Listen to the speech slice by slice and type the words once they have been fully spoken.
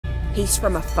He's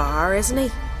from afar, isn't he?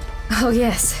 Oh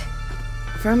yes,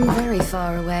 from very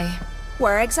far away.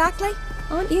 Where exactly?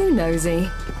 Aren't you nosy?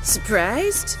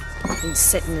 Surprised? Been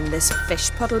sitting in this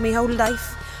fish puddle me whole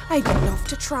life. I'd love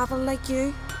to travel like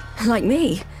you. Like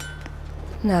me?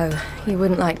 No, you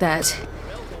wouldn't like that.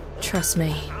 Trust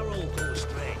me. But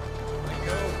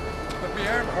my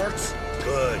arm hurts.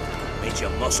 Good. Means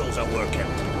your muscles are working.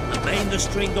 And mind the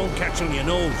string don't catch on your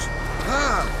nose.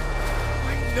 Ah!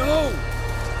 I know!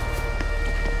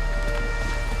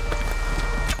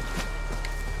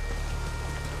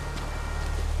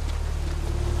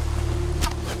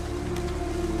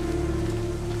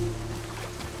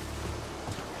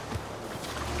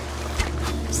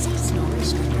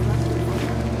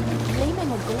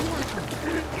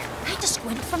 I just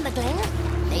squint from the glare.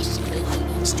 They say he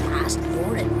needs to ask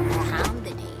more in her hand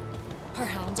than he. Her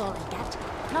hand's all I get.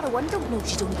 Not a one don't know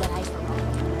she's only got eyes for one.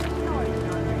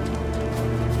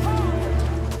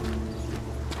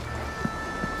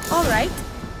 All right.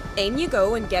 In you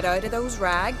go and get out of those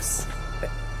rags.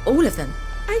 All of them?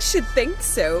 I should think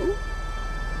so.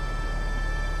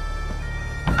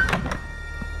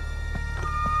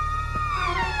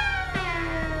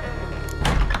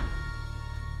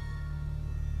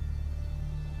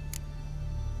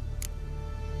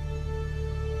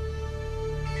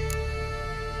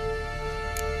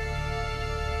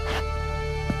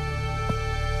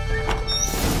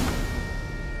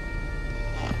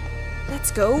 Let's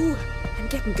go. I'm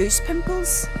getting goose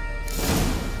pimples.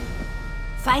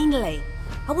 Finally.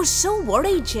 I was so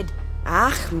worried she'd...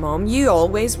 Ach, Mum, you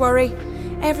always worry.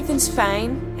 Everything's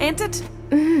fine, ain't it?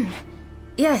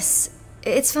 Yes,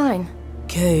 it's fine.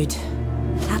 Good.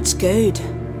 That's good.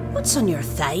 What's on your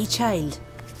thigh, child?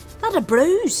 That a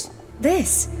bruise?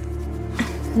 This?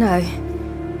 No,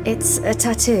 it's a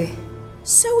tattoo.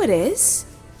 So it is.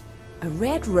 A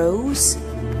red rose.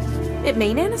 It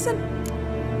mean anything?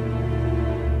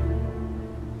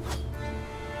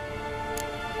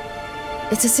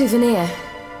 It's a souvenir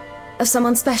of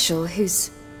someone special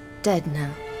who's dead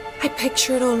now. I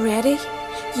picture it already.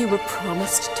 You were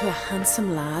promised to a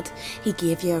handsome lad. He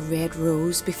gave you a red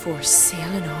rose before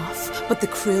sailing off, but the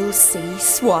cruel sea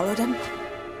swallowed him.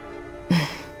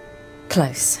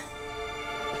 Close.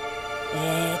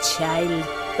 Eh, child.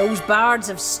 Those bards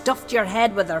have stuffed your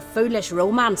head with their foolish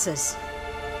romances.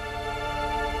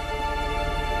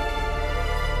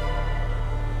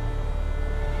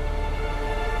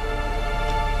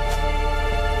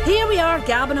 Here we are,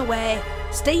 gabbing away.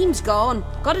 Steam's gone.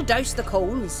 Gotta douse the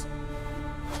coals.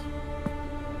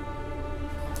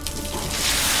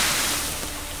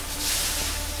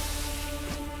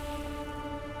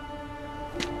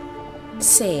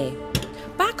 Say,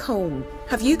 back home,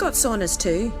 have you got saunas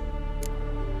too?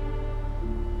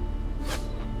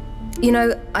 You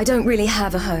know, I don't really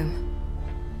have a home.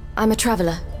 I'm a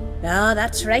traveller. Ah,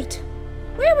 that's right.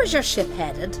 Where was your ship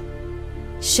headed?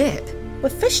 Ship? We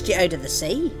fished you out of the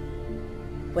sea.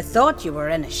 We thought you were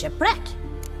in a shipwreck.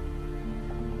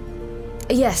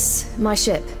 Yes, my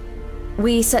ship.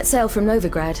 We set sail from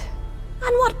Novigrad.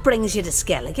 And what brings you to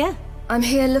Skjall? I'm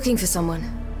here looking for someone.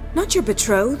 Not your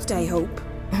betrothed, I hope.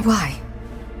 Why?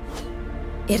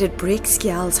 It'd break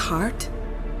Skjall's heart.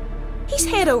 He's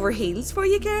head over heels for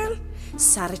you, girl.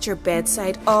 Sat at your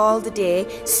bedside all the day,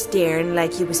 staring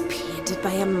like he was painted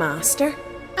by a master.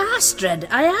 Astrid,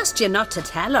 I asked you not to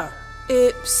tell her.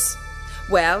 Oops.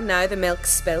 Well, now the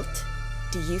milk's spilt.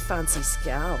 Do you fancy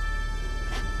Skjall?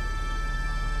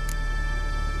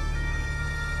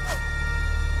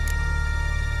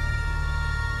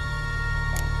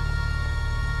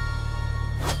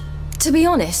 To be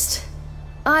honest,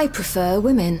 I prefer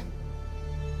women.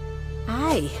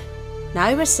 Aye,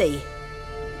 now I see.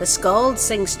 The Skjall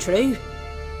sings true.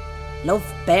 Love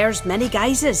bears many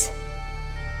guises.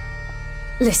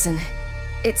 Listen,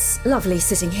 it's lovely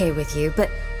sitting here with you, but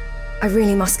I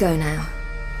really must go now.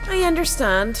 I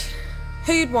understand.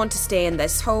 Who'd want to stay in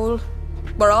this hole?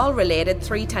 We're all related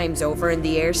 3 times over and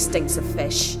the air stinks of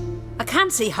fish. I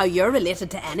can't see how you're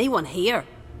related to anyone here.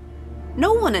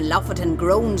 No one in Lofferton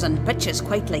groans and bitches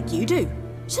quite like you do.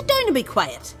 Sit down and be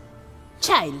quiet.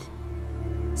 Child,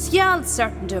 Skjall's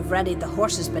certain to have readied the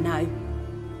horses by now.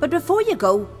 But before you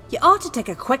go, you ought to take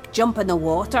a quick jump in the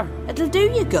water. It'll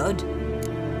do you good.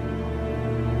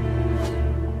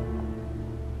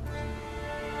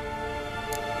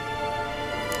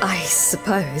 I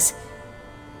suppose.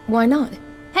 Why not?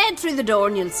 Head through the door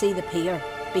and you'll see the pier.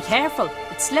 Be careful,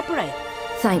 it's slippery.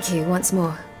 Thank you once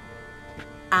more.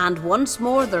 And once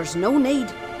more, there's no need.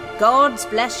 God's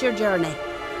bless your journey.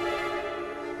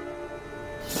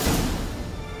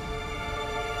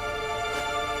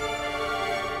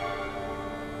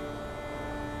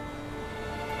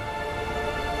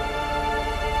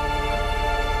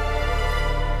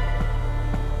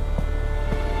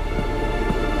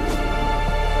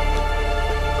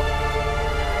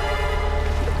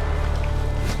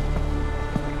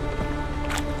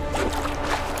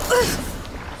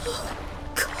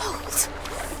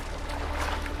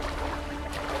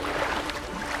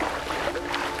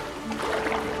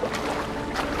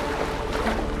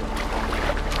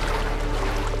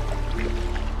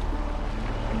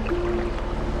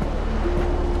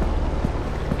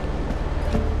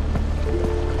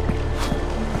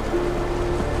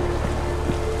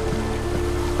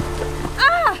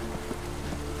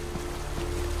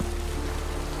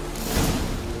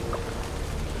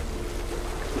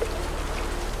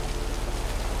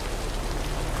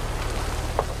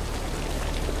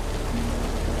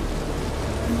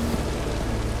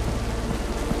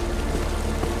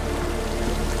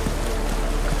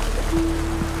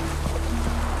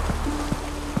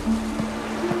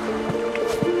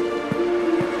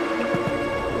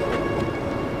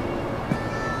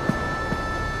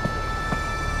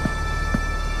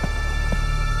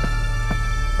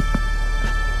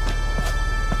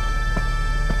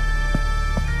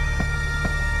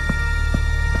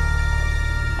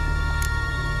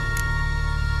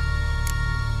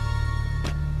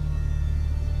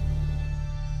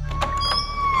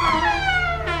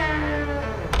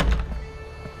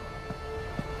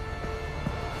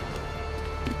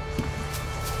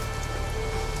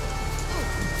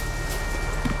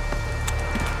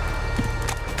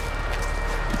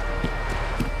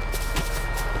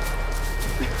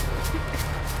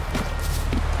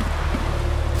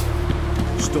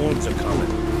 storms are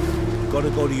coming. Gotta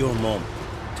go to your mum.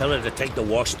 Tell her to take the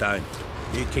wash down.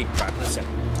 You keep practicing.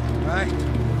 Right.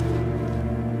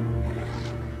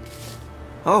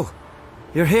 Oh,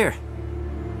 you're here.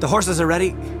 The horses are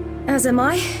ready. As am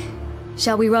I.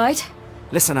 Shall we ride?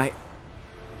 Listen, I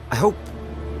hope...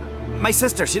 My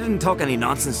sister, she didn't talk any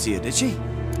nonsense to you, did she?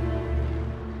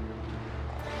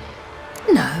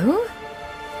 No.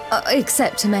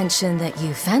 Except to mention that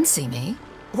you fancy me.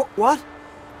 What?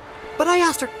 But I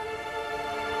asked her...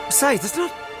 Besides, it's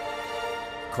not...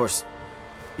 Of course,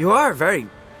 you are very...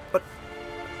 But...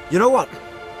 You know what?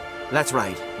 Let's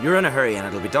ride. You're in a hurry and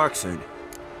it'll be dark soon.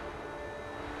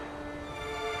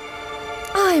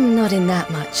 I'm not in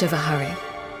that much of a hurry.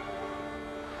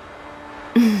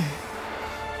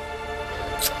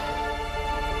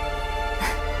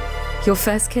 Your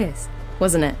first kiss,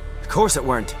 wasn't it? Of course it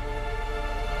weren't.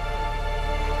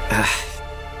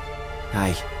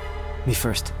 Aye. Me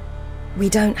first. We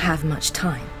don't have much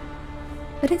time.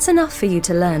 But it's enough for you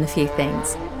to learn a few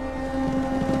things.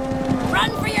 Run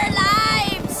for your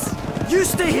lives! You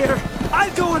stay here!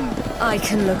 I'll go and... I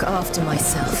can look after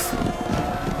myself.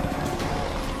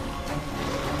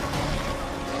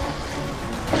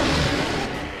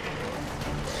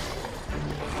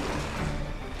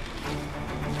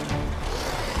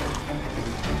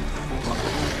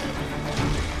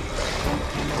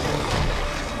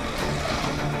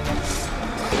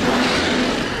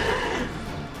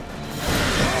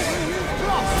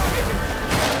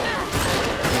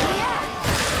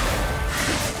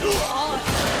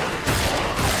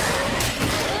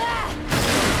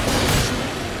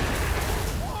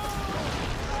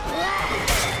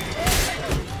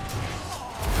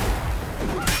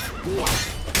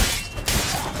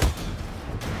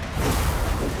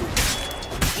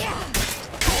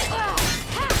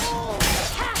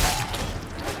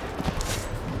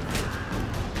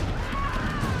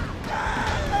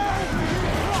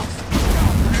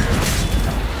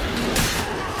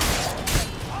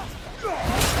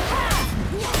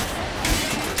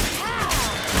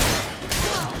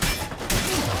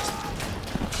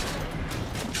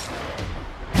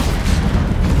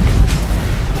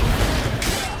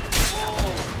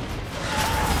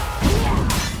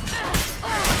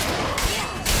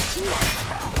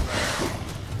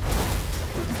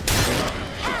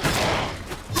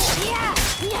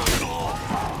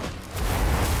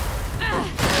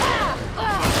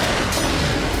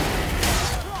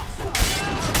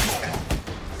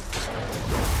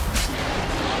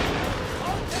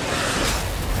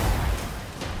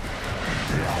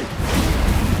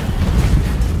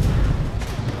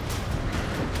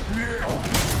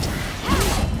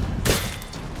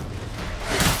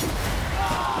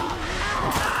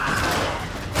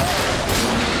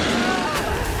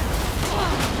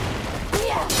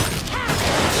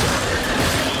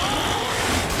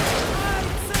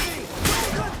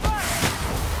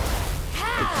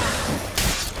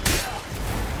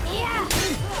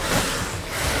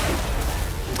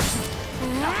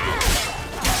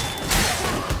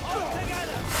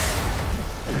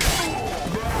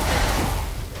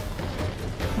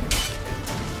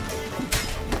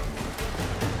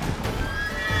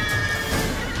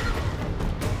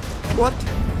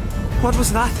 What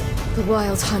was that? The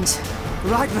Wild Hunt.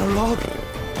 Ragnarok?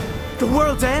 The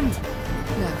world's end?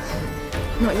 No,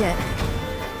 not yet.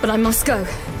 But I must go.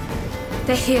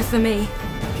 They're here for me.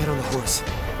 Get on the horse.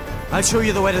 I'll show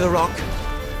you the way to the rock.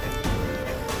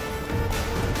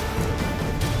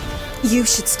 You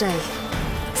should stay.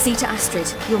 See to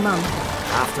Astrid, your mum.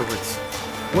 Afterwards.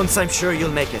 Once I'm sure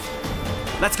you'll make it.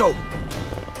 Let's go.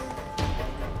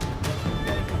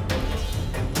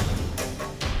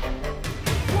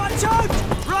 Watch out!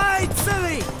 Ride,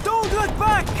 Ciri! Don't look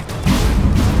back!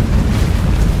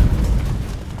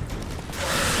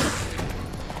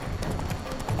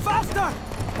 Faster!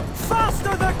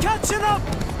 Faster! They're catching up!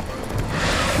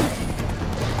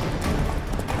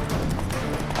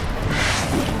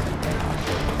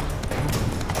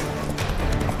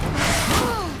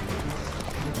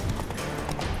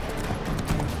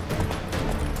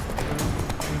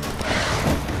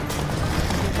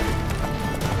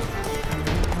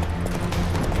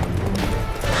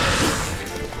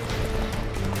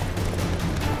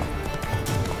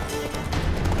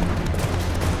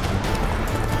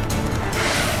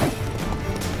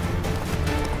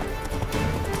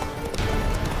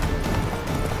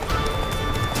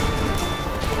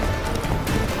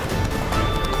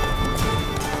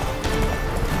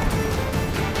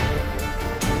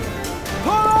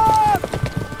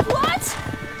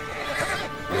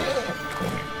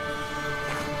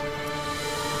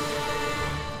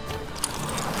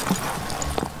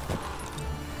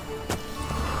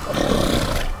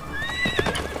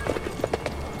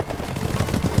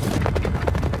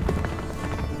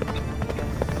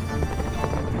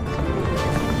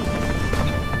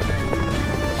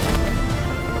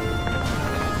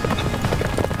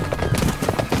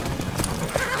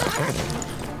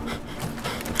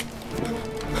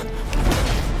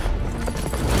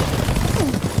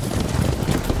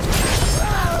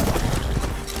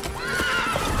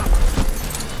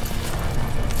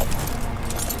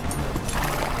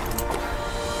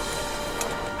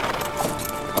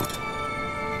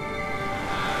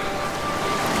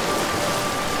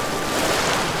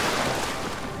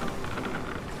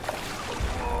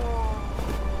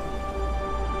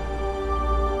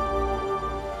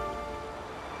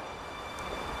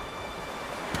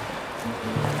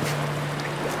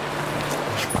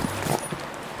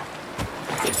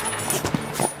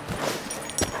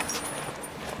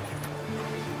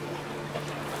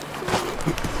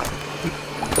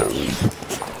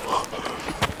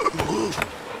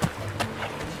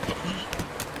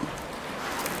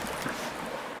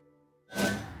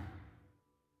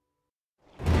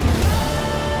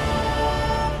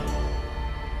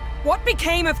 What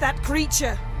became of that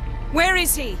creature? Where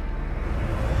is he?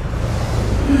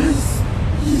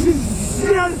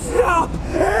 Stop!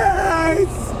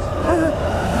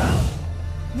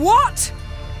 What?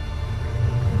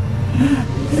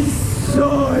 I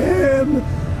saw him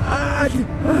at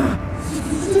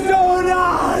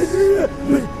sauna,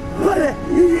 but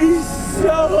he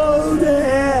sold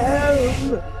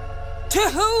him. To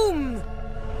whom?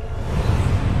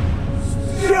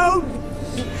 Don't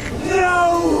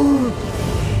know.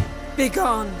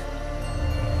 Begone.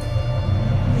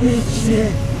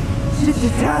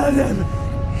 Tell them.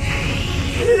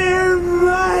 Clear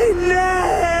my name.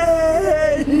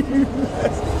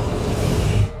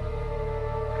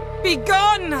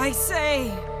 Begone, I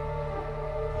say!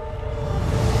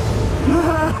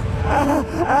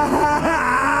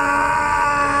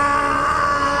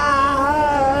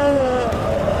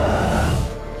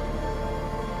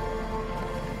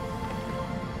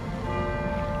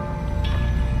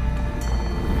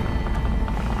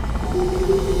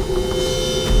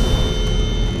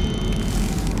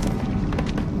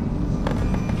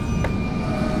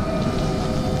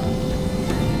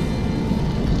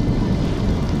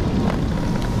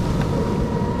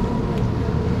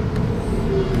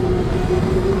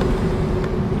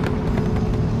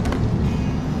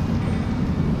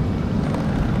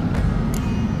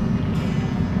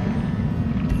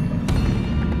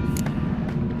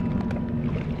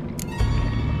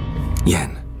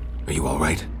 Yen, are you all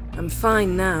right? I'm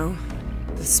fine now.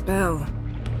 The spell.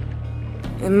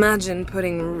 Imagine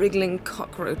putting wriggling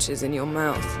cockroaches in your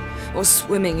mouth, or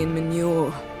swimming in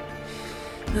manure.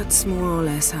 That's more or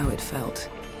less how it felt.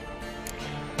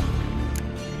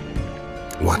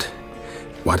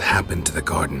 What happened to the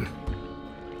garden?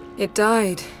 It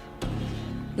died.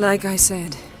 Like I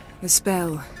said, the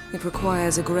spell, it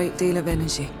requires a great deal of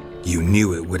energy. You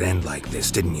knew it would end like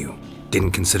this, didn't you?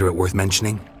 Didn't consider it worth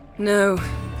mentioning? No,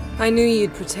 I knew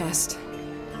you'd protest.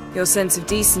 Your sense of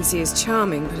decency is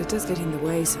charming, but it does get in the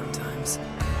way sometimes.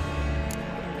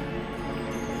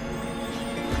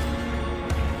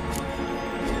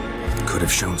 Could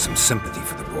have shown some sympathy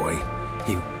for the boy.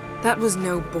 That was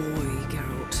no boy,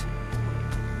 Geralt.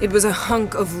 It was a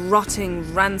hunk of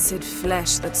rotting, rancid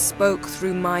flesh that spoke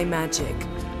through my magic.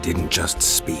 Didn't just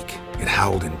speak. It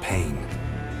howled in pain.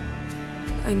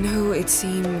 I know it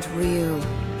seemed real,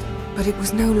 but it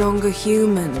was no longer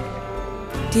human.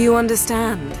 Do you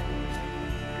understand?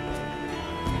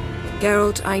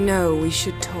 Geralt, I know we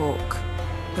should talk,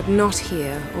 but not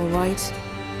here, all right?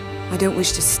 I don't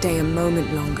wish to stay a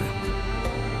moment longer.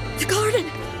 The garden!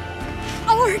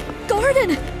 Our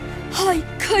garden! How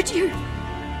could you?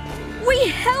 We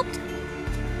helped!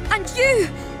 And you!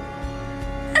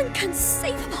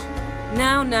 Inconceivable!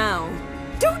 Now.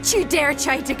 Don't you dare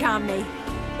try to calm me!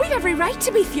 We've every right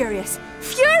to be furious!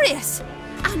 Furious!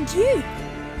 And you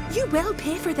will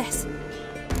pay for this.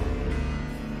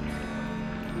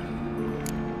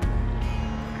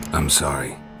 I'm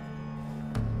sorry.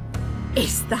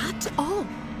 Is that all?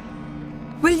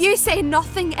 Will you say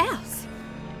nothing else?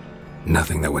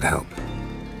 Nothing that would help.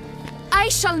 I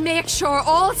shall make sure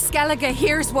all Skellige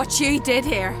hears what you did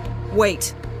here.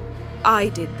 Wait. I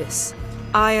did this.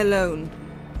 I alone.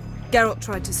 Geralt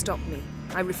tried to stop me.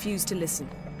 I refused to listen.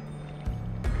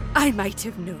 I might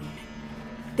have known.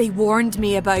 They warned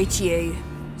me about you.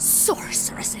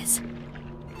 Sorceresses.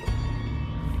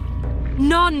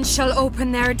 None shall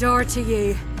open their door to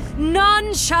you.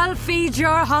 None shall feed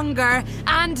your hunger,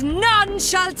 and none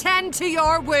shall tend to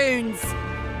your wounds.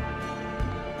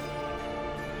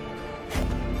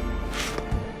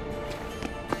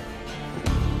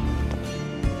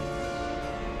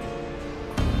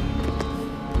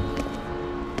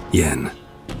 Yen,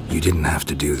 you didn't have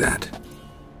to do that.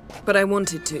 But I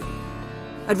wanted to.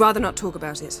 I'd rather not talk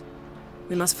about it.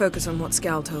 We must focus on what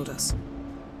Skjall told us.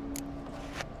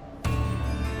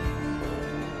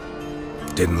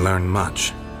 Didn't learn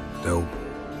much, though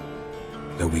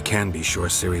we can be sure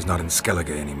Ciri's not in Skellige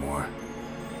anymore.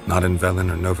 Not in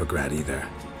Velen or Novigrad either.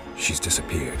 She's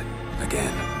disappeared.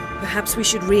 Again. Perhaps we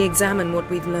should re-examine what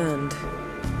we've learned.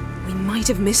 We might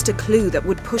have missed a clue that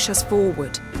would push us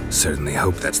forward. Certainly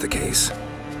hope that's the case.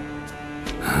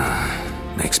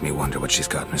 Makes me wonder what she's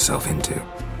gotten herself into.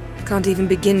 Can't even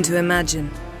begin to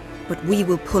imagine. But we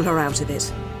will pull her out of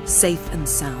it. Safe and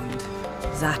sound.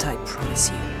 That I promise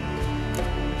you.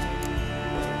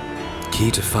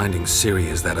 Key to finding Ciri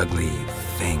is that ugly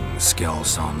thing Skjall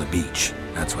saw on the beach.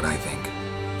 That's what I think.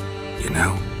 You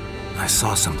know, I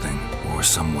saw something, or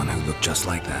someone who looked just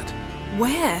like that.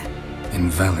 Where?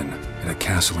 In Velen, in a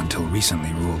castle until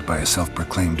recently ruled by a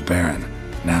self-proclaimed baron,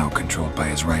 now controlled by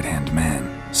his right-hand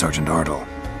man, Sergeant Ardle.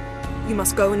 We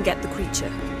must go and get the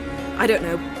creature. I don't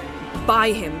know.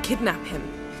 Buy him, kidnap him.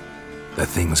 The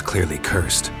thing's clearly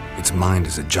cursed. Its mind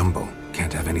is a jumble.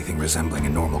 Can't have anything resembling a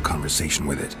normal conversation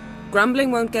with it. Grumbling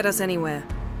won't get us anywhere.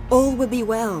 All will be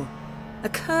well. A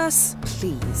curse,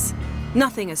 please.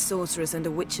 Nothing a sorceress and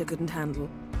a witcher couldn't handle.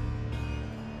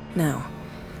 Now,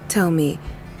 tell me,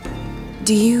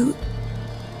 do you...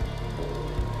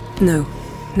 No,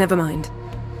 never mind.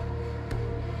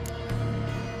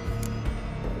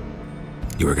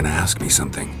 You were gonna ask me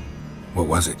something. What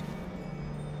was it?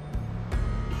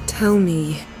 Tell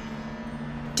me,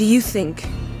 do you think...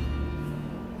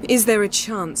 Is there a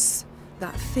chance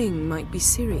that thing might be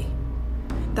Ciri?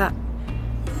 That...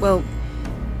 well...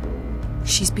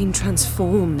 she's been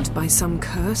transformed by some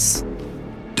curse?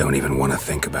 Don't even want to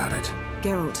think about it.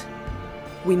 Geralt,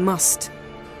 we must.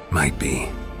 Might be.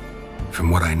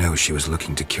 From what I know, she was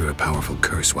looking to cure a powerful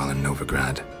curse while in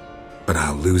Novigrad. But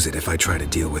I'll lose it if I try to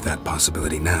deal with that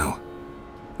possibility now.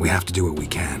 We have to do what we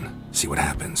can, see what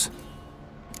happens.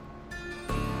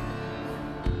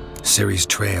 Ciri's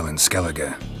trail in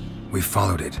Skellige. We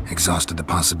followed it, exhausted the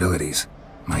possibilities.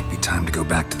 Might be time to go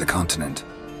back to the continent.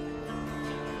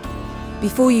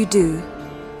 Before you do,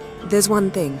 there's one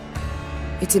thing.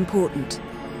 It's important.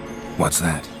 What's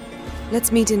that?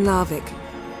 Let's meet in Larvik,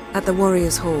 at the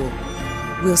Warriors' Hall.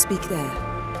 We'll speak there.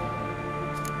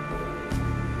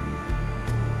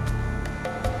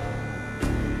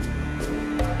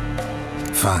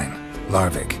 Fine.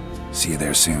 Larvik. See you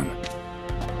there soon.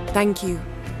 Thank you.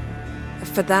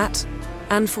 For that,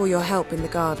 and for your help in the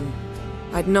garden.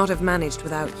 I'd not have managed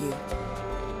without you.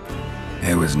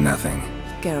 It was nothing.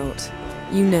 Geralt,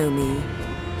 you know me.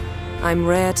 I'm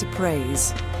rare to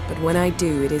praise, but when I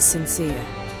do, it is sincere.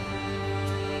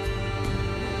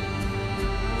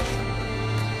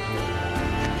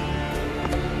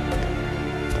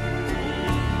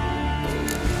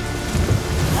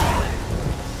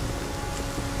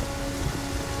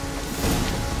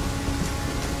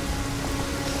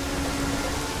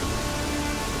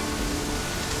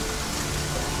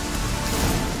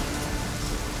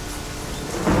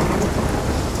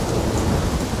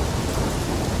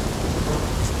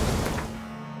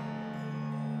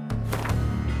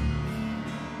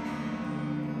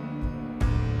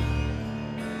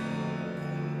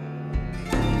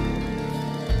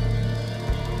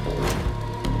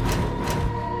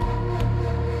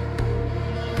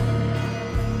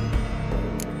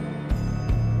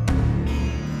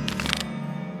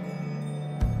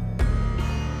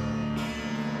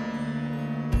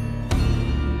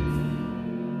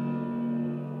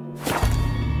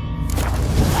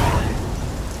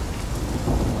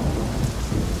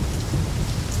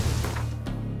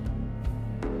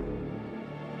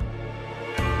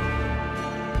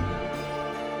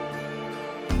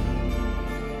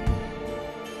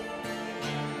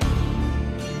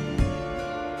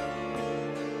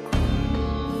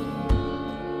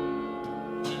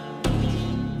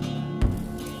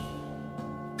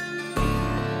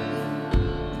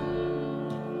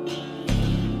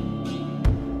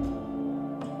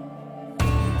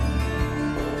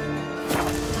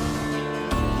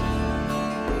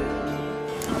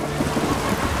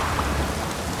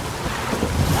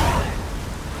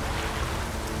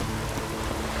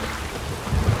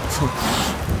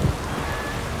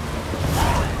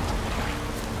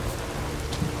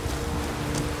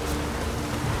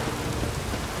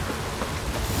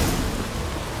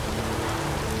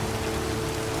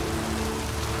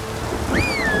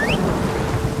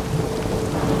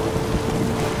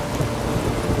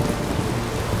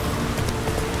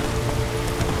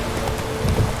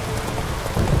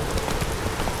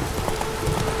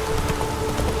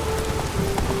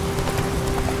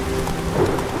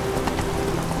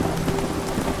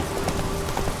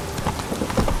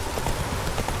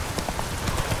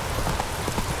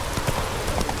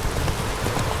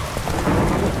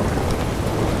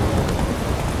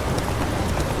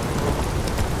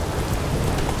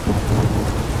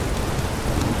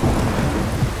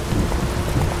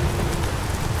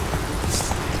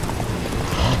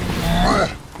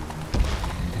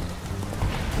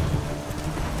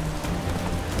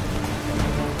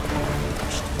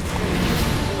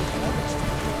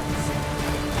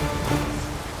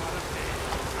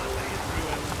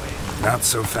 Not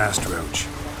so fast, Roach.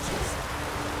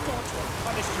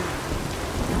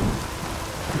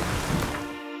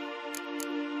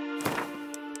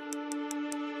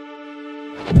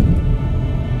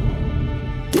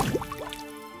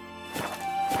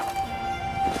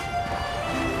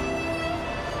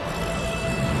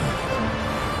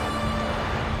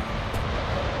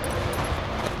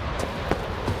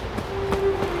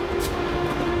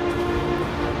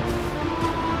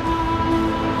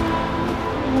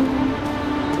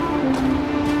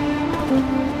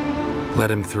 Let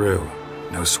him through.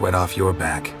 No sweat off your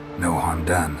back. No harm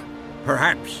done.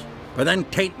 Perhaps, but then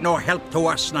 'tain't no help to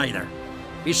us neither.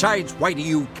 Besides, why do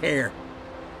you care?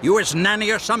 You his nanny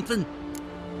or something?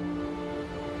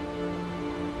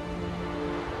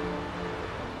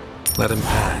 Let him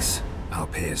pass. I'll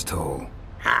pay his toll.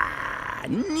 Ah,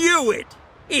 knew it!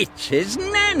 It's his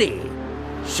nanny!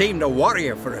 Seemed a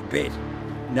warrior for a bit.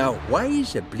 Now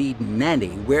why's a bleeding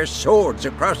nanny wear swords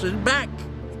across his back?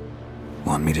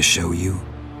 Want me to show you?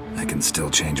 I can still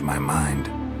change my mind.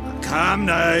 Calm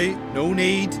now. No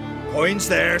need. Coin's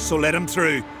there, so let him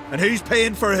through. And who's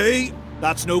paying for who?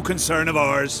 That's no concern of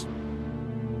ours.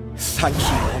 Thank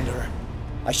you, Wanderer.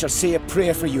 I shall say a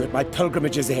prayer for you at my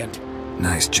pilgrimage's end.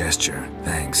 Nice gesture,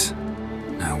 thanks.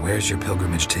 Now where's your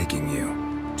pilgrimage taking you?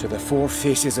 To the four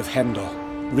faces of Hendel,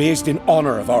 raised in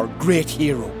honor of our great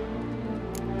hero.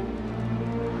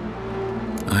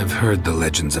 I've heard the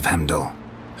legends of Heimdall,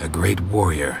 a great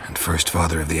warrior and first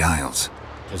father of the Isles.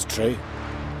 'Tis true.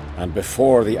 And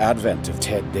before the advent of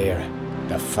Ted Dare,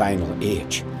 the final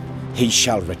age, he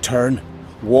shall return,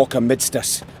 walk amidst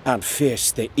us, and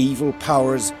face the evil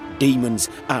powers, demons,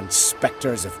 and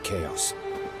spectres of chaos.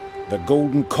 The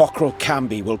golden cockerel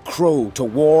Camby will crow to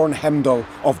warn Heimdall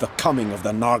of the coming of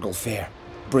the Nargle Fair,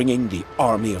 bringing the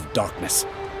army of darkness.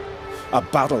 A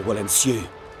battle will ensue,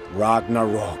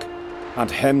 Ragnarok, and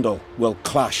Heimdall will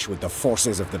clash with the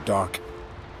forces of the dark.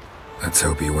 Let's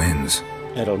hope he wins.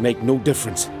 It'll make no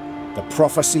difference. The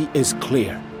prophecy is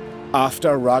clear.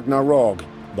 After Ragnarok,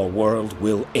 the world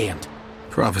will end.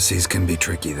 Prophecies can be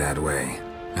tricky that way,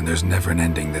 and there's never an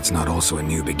ending that's not also a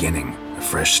new beginning, a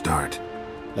fresh start.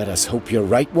 Let us hope you're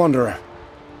right, Wanderer.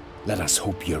 Let us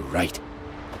hope you're right.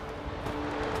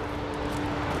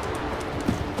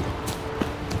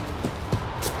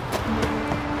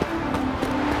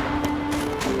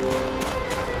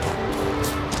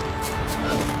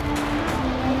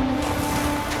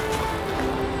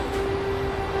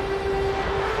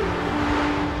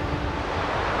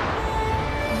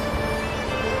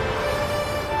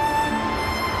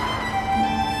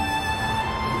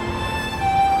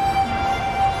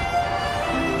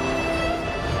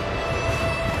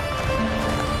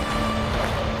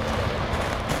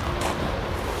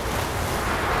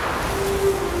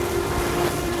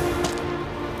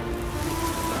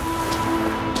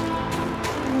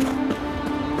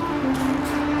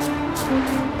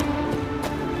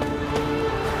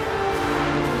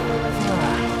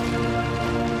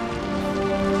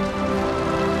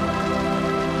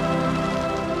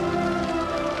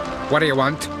 What do you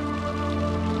want?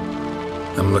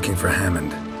 I'm looking for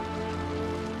Hammond.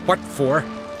 What for?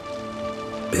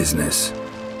 Business.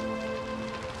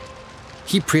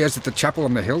 He prays at the chapel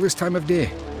on the hill this time of day.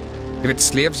 If it's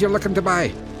slaves you're looking to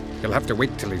buy, you'll have to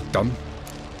wait till he's done.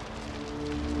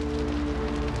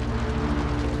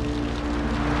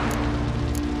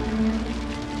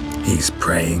 He's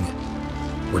praying.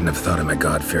 Wouldn't have thought him a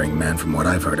God-fearing man from what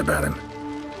I've heard about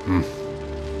him.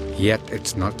 Yet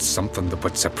it's not something that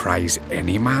would surprise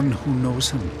any man who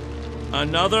knows him.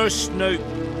 Another snoop.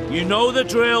 You know the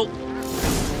drill.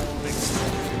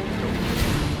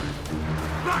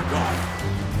 Back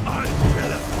off! I'll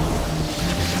kill him!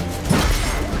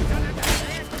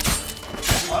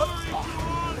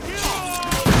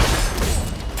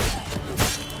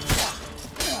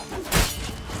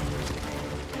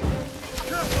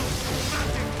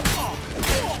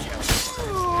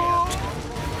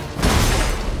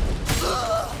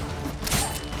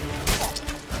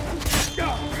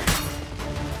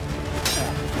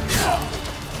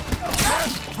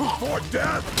 For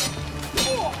death!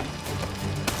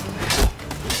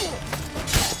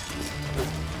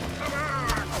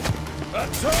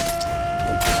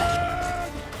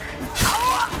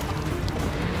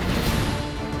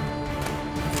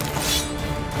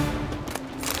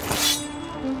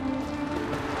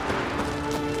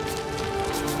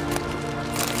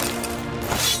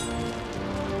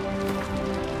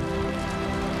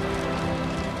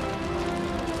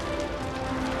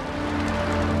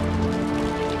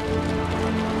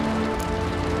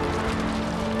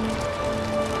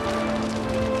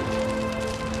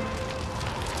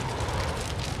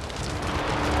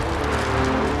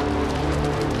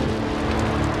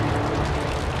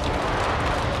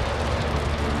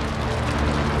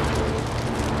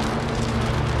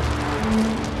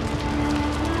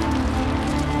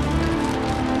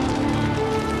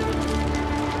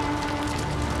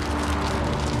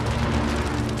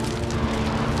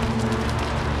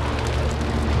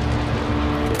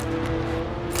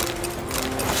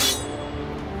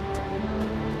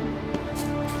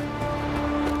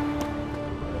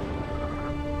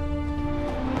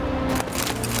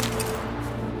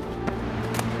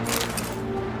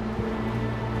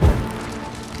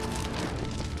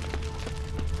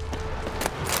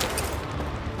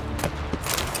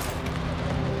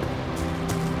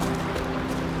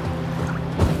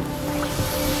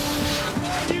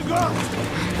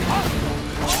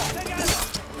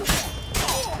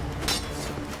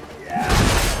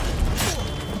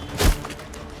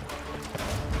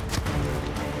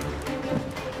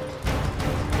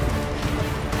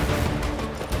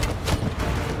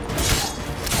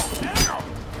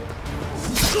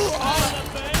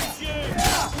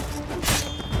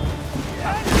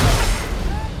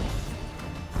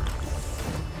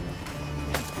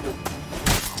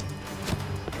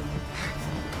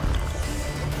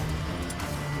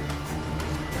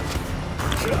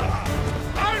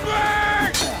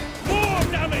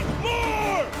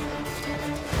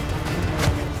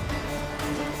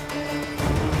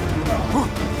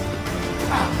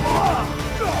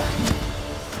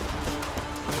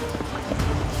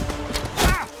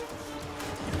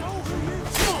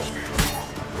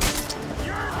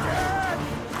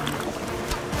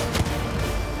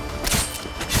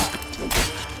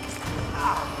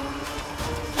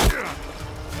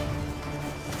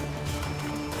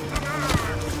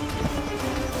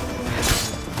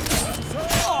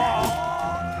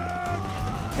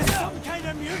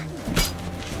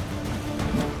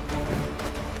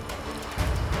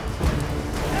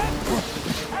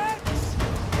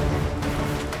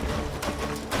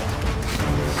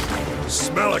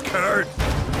 Smell a card.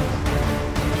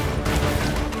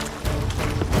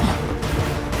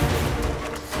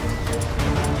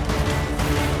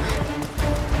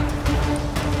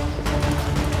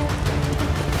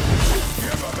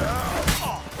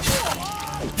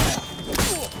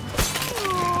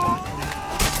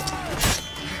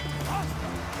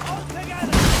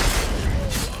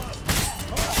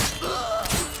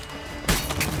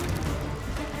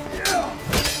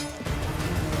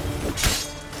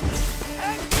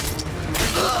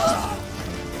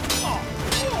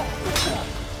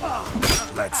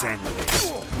 Let's end this.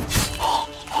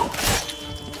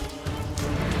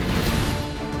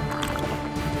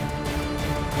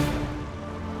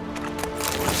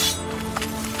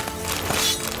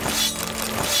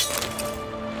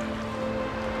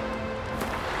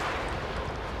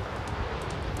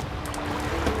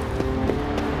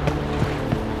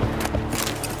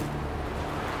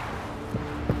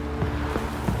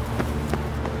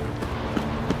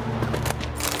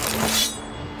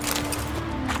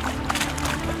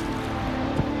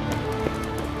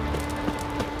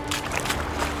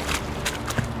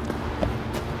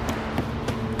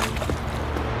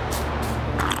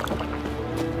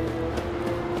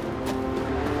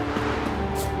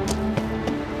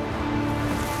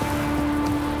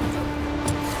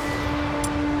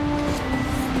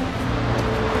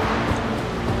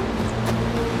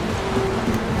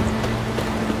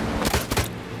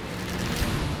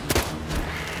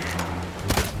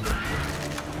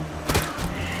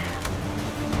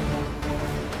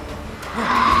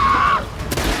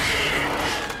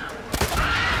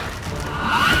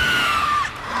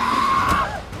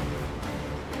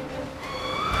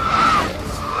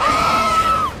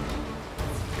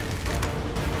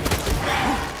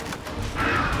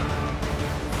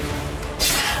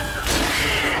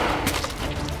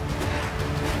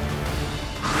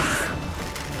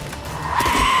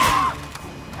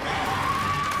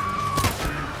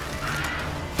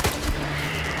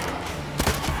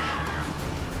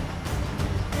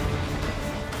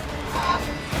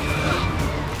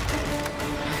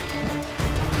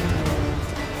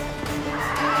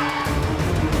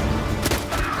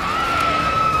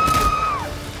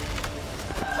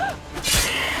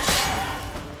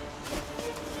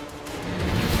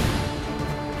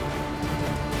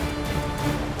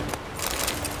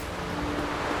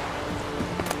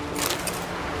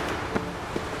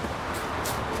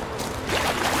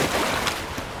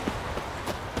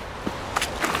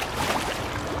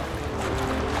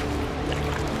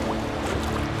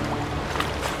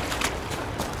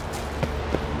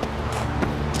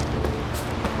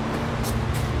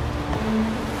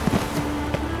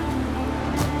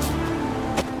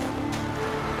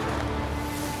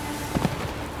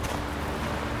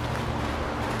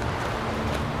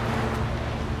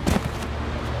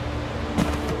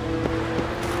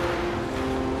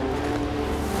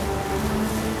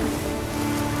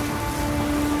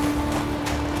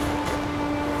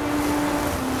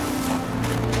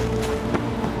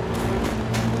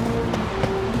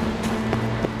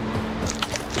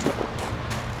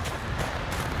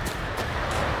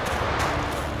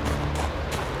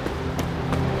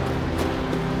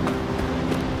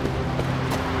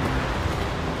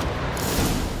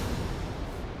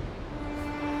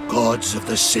 Gods of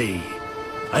the sea,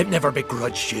 I've never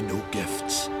begrudged you no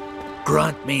gifts.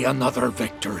 Grant me another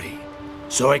victory,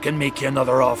 so I can make you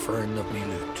another offering of me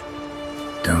loot.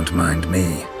 Don't mind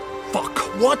me. Fuck,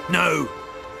 what now?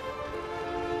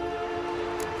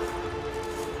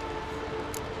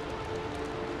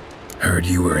 Heard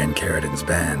you were in Caridin's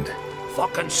band.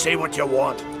 Fucking say what you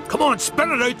want. Come on,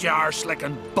 spin it out, you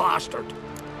arse-licking bastard.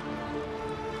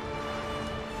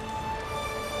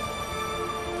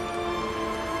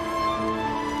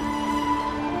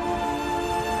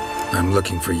 I'm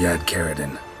looking for Yad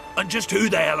Caridin. And just who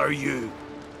the hell are you?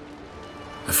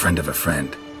 A friend of a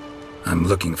friend. I'm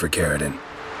looking for Caridin.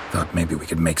 Thought maybe we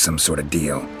could make some sort of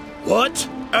deal. What?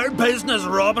 Our business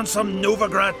robbing some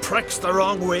Novigrad pricks the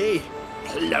wrong way?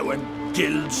 Plowing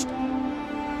guilds.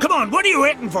 Come on, what are you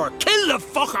waiting for? Kill the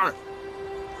fucker!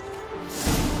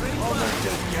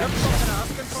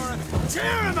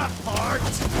 Tear him apart!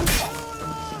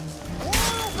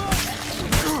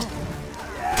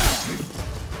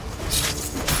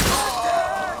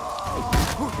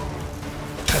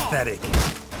 Pathetic.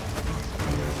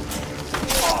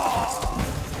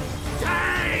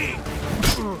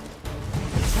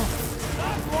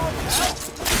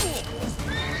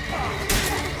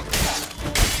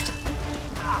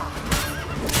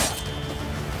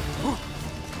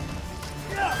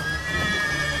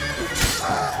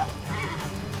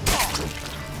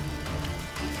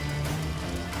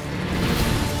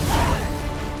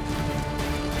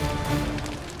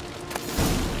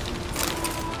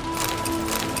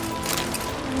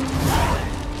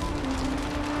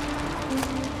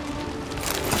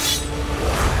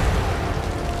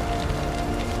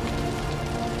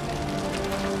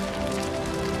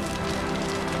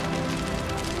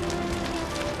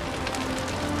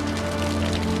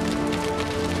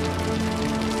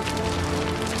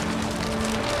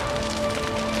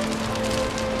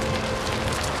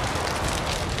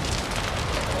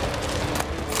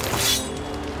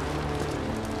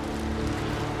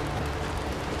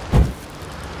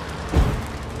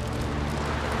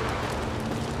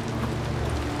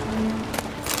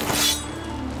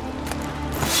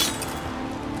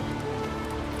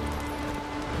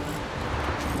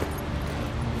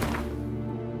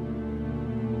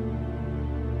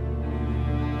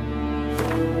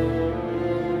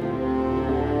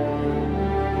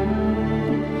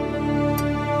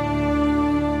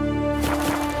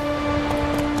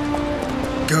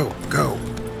 Go.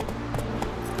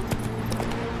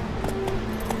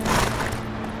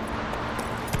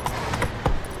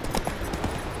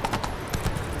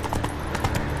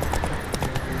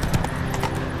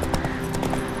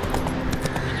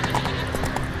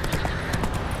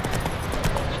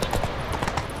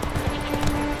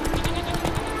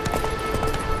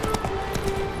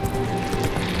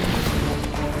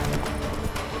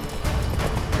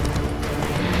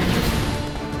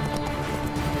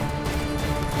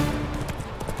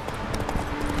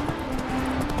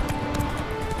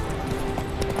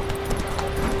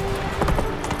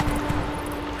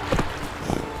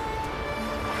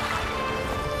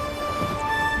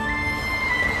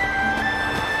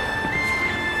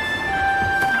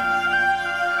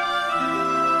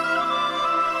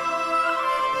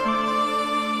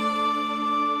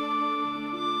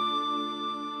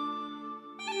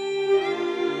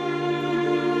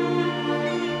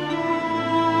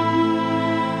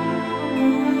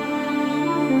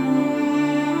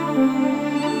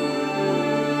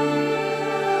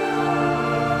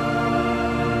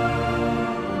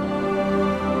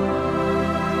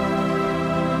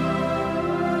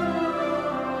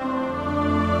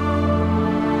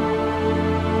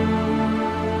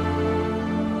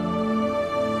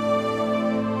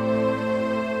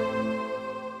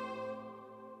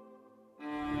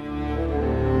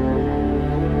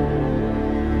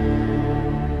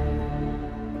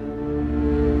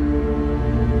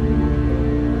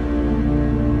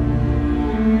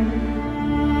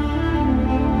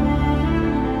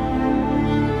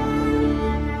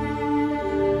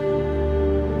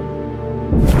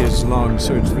 His long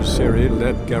search for Ciri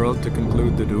led Geralt to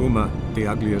conclude that Uma, the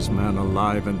ugliest man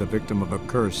alive and the victim of a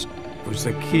curse, was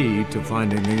the key to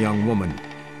finding the young woman.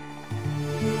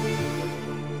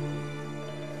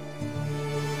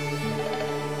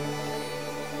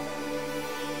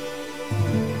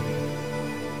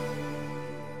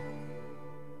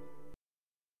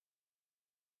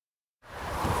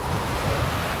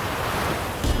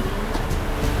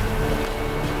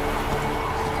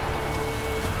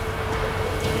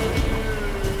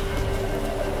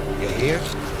 Here,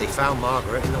 they found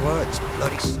Margaret in the woods.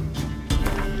 Bloody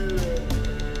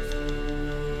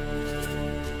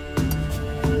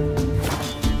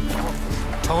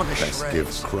Best give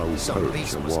Crow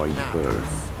Perch a wide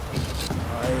berth.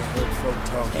 I heard folk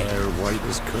talk. Air white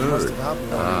as curd.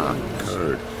 Ah,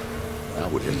 curd.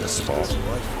 That would hit the spot.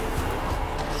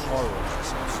 horrors of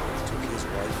some sort took his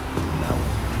wife. Now,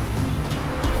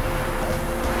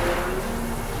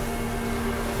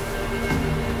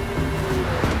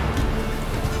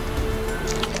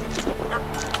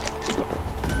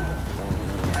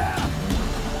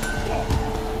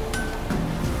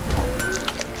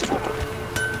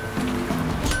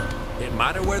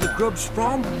 matter where the grub's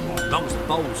from, as long as the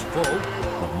bowl's full.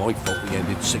 Not my fault we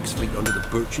ended 6 feet under the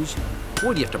birches.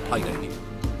 Why do you have to play that here?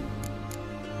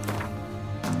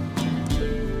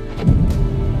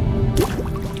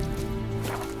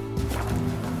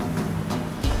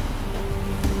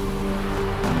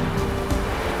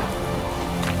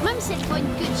 Mum said if I'm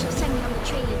good, she'll send me on the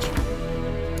trailage.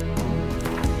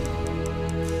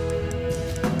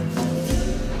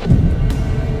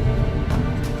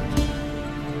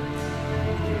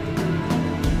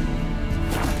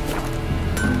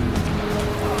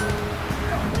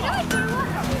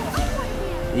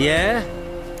 Yeah?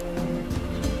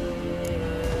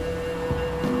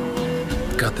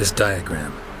 Got this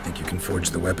diagram. Think you can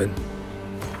forge the weapon?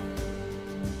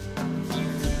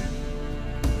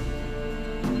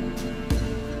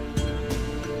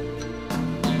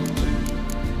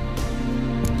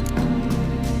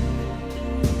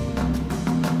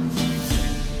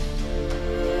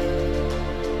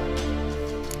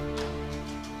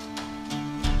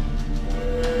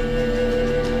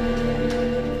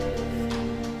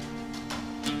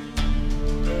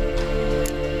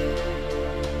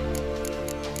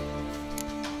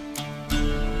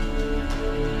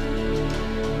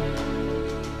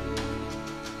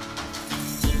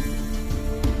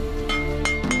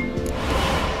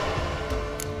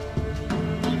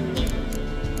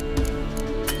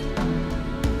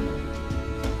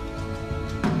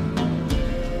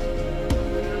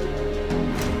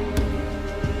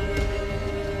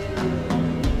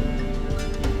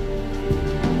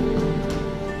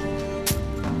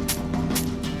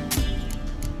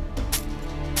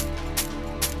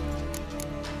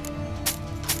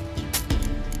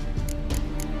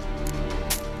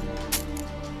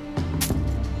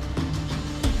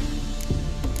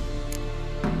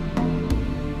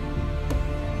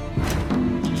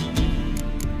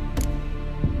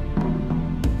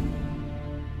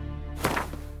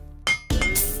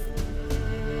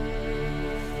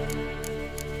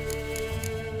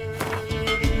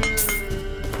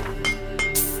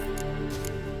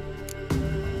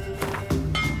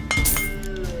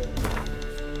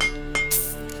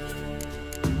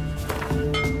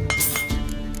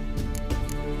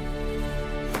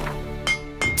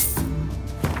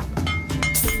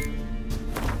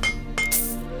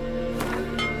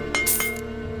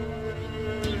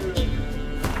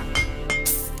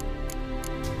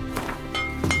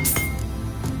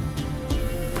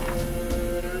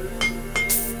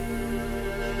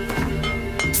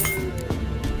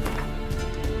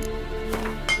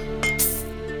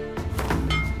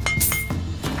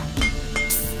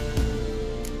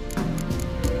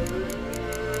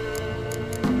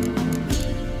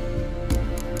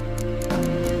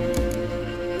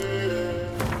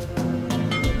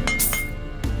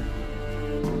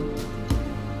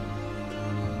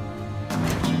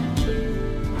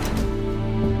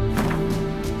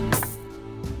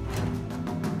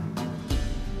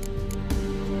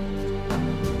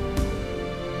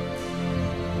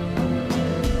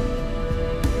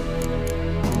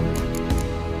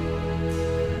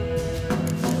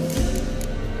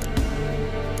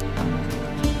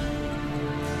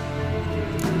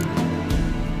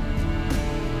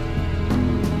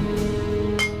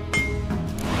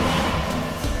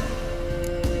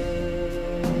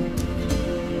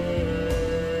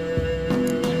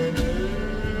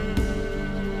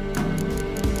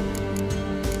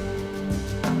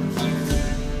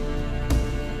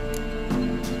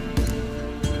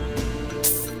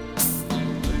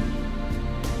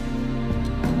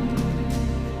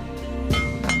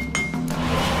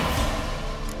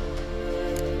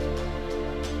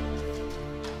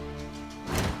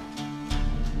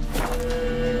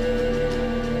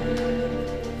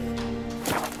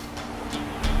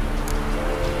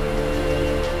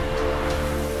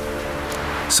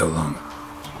 So long.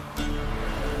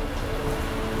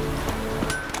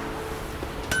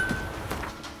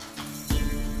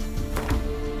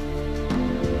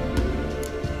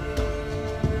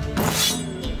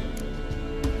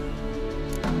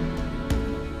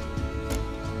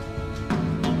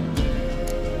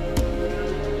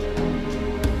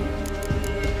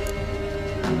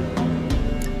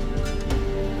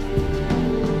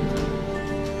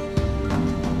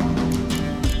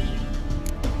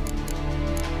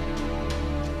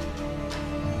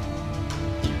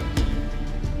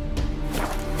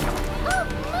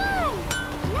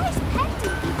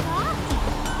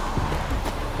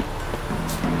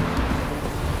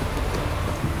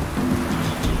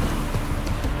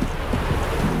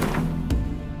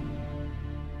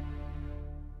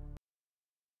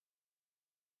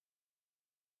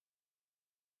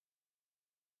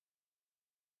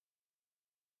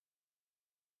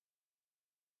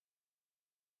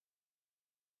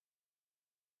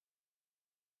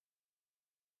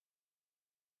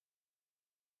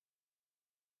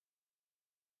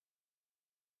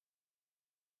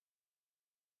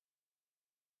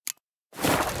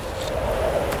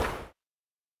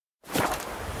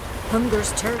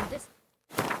 Hunger's turned this.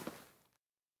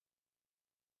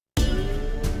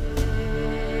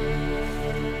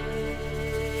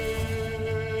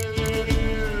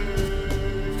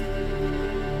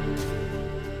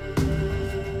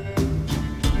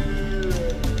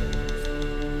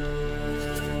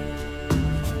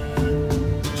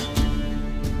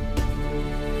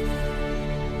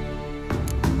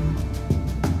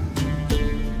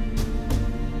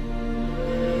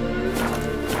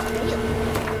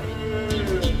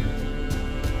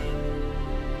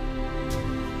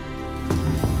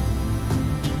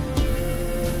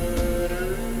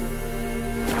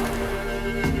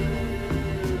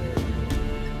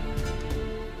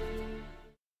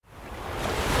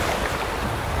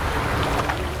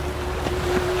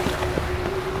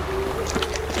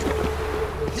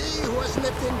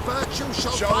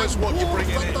 Show us what you're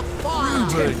bringing in.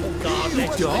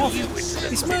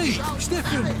 It's me,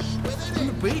 Stefan. On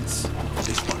the beats.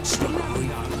 This one's slippery.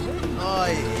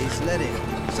 Aye, he's let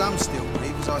it. Some still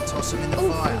believe as I toss him in the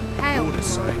fire. Orders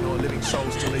saying no living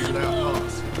souls to leave without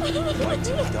pass. Wait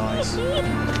till he dies.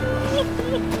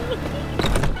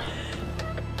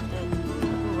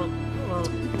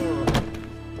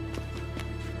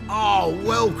 Oh,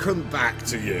 welcome back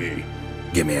to you.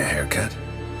 Give me a haircut.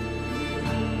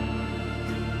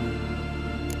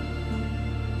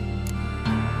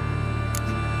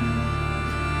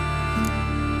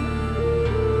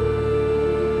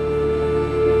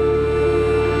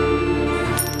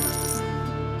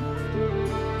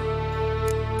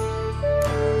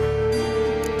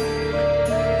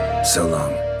 So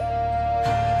long.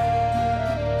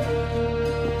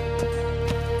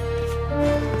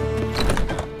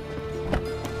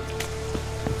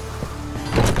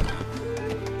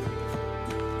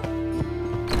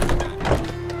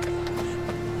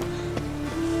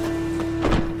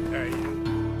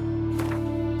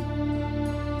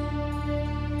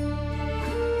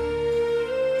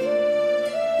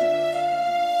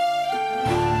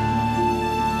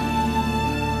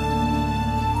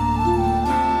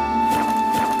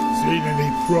 Seen any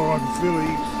prawn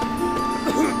fillies?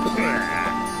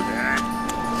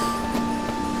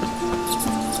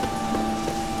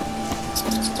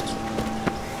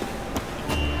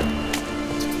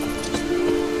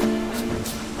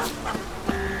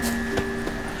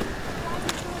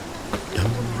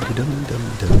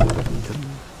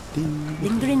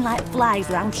 Lingering like flies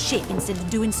round shit instead of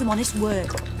doing some honest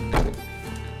work.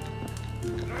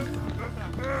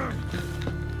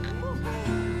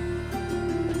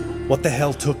 What the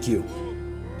hell took you?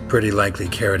 Pretty likely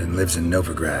Carradine lives in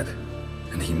Novigrad,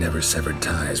 and he never severed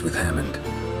ties with Hammond.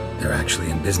 They're actually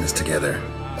in business together.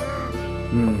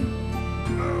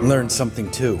 Learned something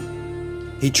too.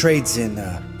 He trades in,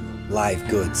 live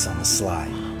goods on the sly.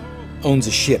 Owns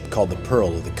a ship called the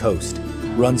Pearl of the Coast.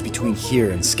 Runs between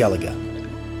here and Skellige.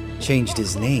 Changed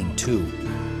his name, too,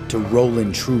 to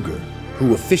Roland Truger,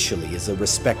 who officially is a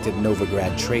respected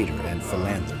Novigrad trader and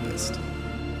philanthropist.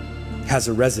 Has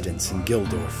a residence in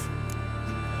Gildorf.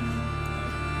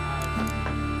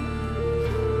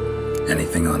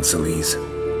 Anything on Celise?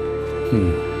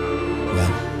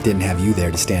 Well, didn't have you there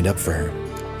to stand up for her.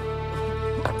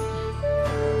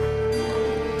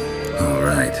 All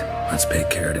right, let's pay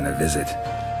Carradine a visit.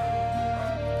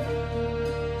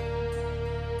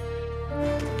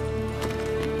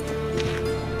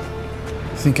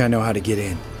 I think I know how to get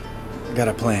in. I got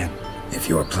a plan. If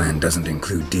your plan doesn't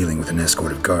include dealing with an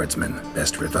escort of guardsmen,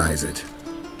 best revise it.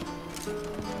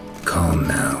 Calm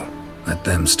now. Let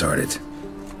them start it.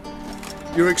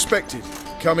 You're expected.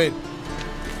 Come in.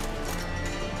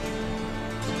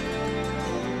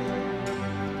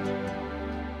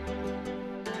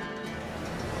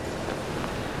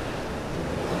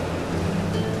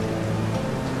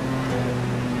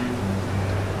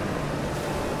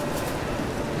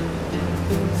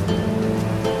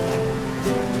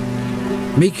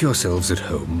 Make yourselves at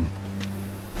home.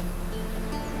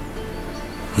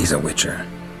 He's a witcher.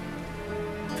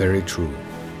 Very true.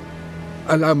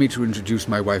 Allow me to introduce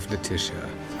my wife Letitia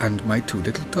and my two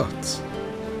little tots.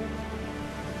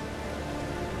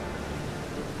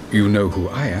 You know who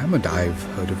I am, and I've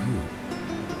heard of you.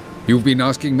 You've been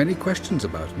asking many questions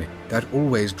about me. That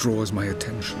always draws my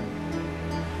attention.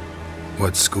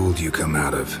 What school do you come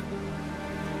out of?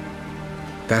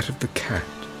 That of the cat.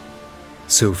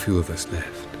 So few of us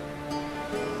left.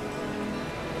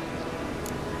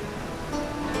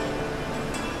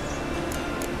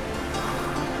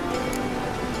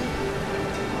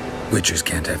 Witchers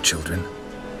can't have children.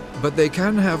 But they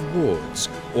can have wards,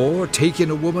 or take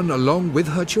in a woman along with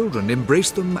her children,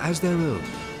 embrace them as their own.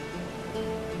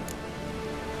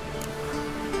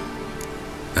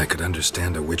 I could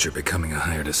understand a witcher becoming a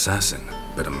hired assassin,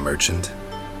 but a merchant?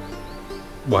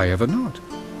 Why ever not?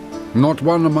 Not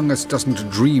one among us doesn't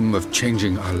dream of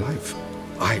changing our life.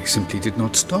 I simply did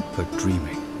not stop at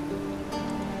dreaming.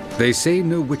 They say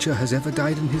no witcher has ever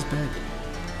died in his bed.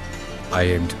 I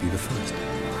aim to be the first.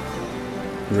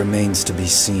 Remains to be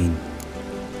seen.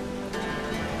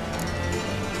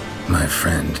 My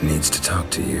friend needs to talk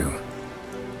to you.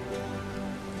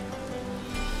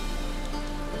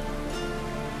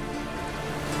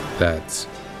 Lads,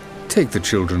 take the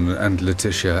children and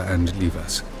Letitia and leave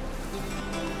us.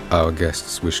 Our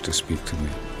guests wish to speak to me.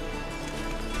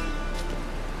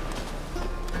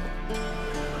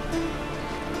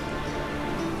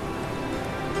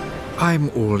 I'm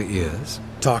all ears.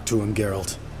 Talk to him,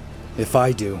 Geralt. If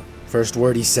I do, first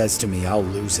word he says to me, I'll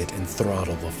lose it and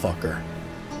throttle the fucker.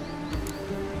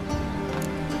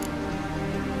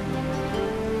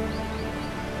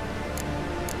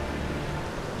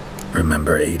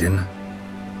 Remember Aiden?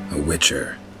 A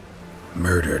witcher.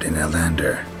 Murdered in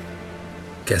Elander.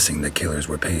 Guessing the killers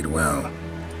were paid well.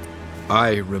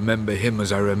 I remember him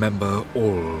as I remember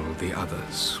all the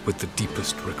others, with the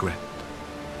deepest regret.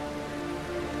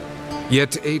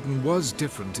 Yet Aiden was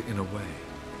different in a way.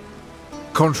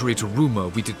 Contrary to rumor,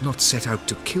 we did not set out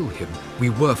to kill him. We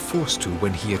were forced to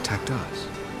when he attacked us.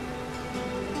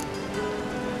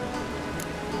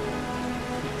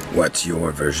 What's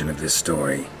your version of this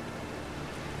story?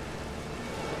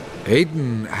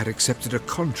 Aiden had accepted a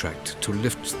contract to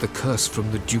lift the curse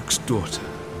from the Duke's daughter.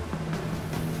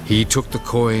 He took the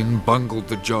coin, bungled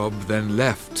the job, then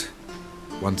left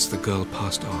once the girl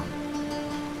passed on.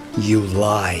 You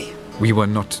lie. We were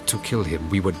not to kill him.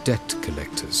 We were debt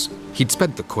collectors. He'd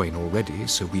spent the coin already,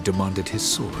 so we demanded his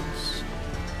swords.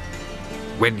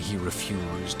 When he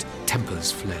refused,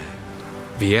 tempers flared.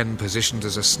 Vienne, positioned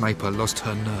as a sniper, lost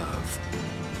her nerve.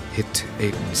 Hit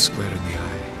Aiden square in the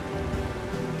eye.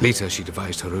 Later, she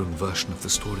devised her own version of the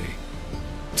story.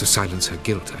 To silence her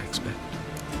guilt, I expect.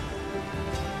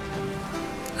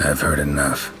 I've heard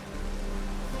enough.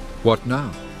 What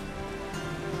now?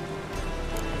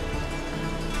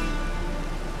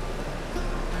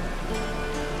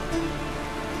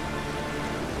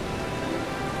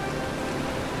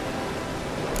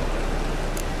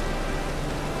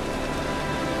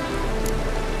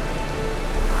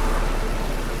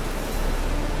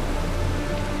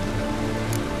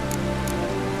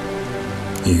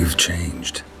 You've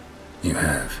changed. You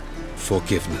have.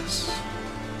 Forgiveness.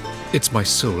 It's my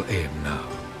sole aim now.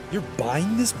 You're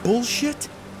buying this bullshit?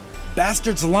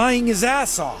 Bastard's lying his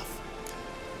ass off.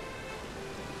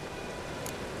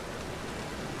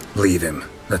 Leave him.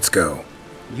 Let's go.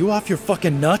 You off your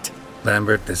fucking nut?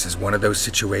 Lambert, this is one of those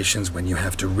situations when you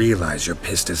have to realize you're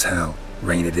pissed as hell,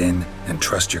 rein it in, and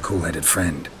trust your cool-headed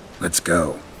friend. Let's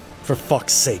go. For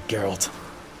fuck's sake, Geralt.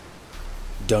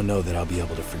 Don't know that I'll be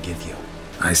able to forgive you.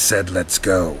 I said let's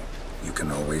go. You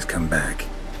can always come back.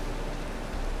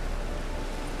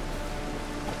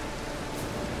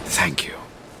 Thank you.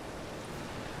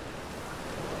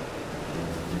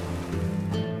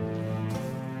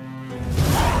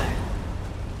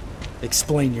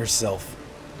 Explain yourself.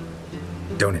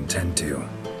 Don't intend to.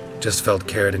 Just felt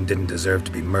Carradine didn't deserve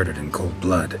to be murdered in cold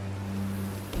blood.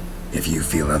 If you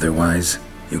feel otherwise,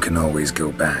 you can always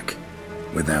go back.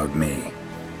 Without me.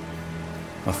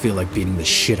 I feel like beating the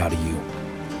shit out of you.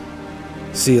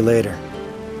 See you later.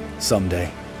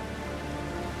 Someday.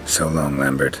 So long,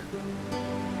 Lambert.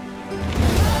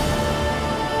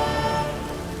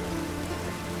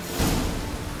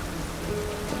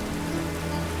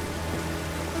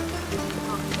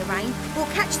 After the rain, we'll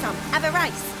catch some. Have a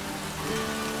race.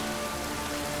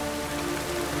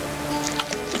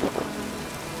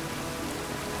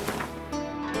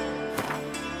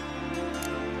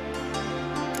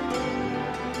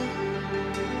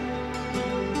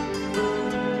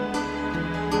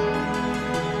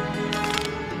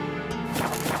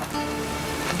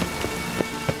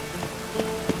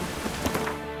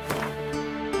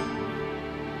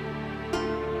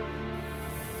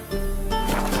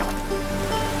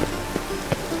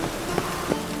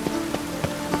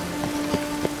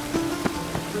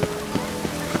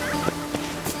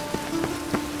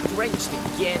 Drenched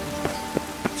again.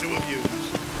 Two of you.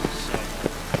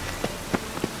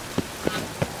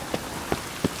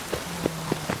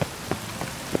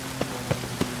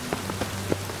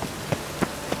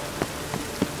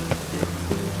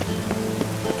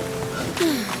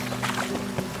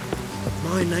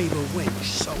 My neighbour wench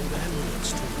sold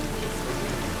amulets to me.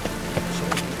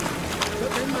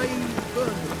 But then they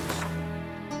burned them.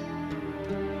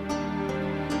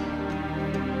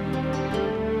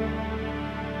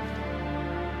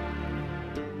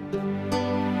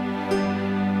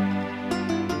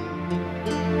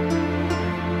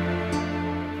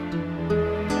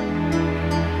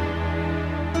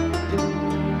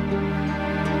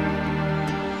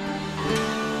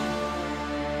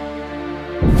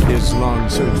 long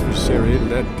search for Ciri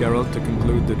led Geralt to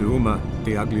conclude that Uma,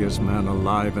 the ugliest man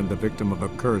alive and the victim of a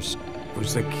curse,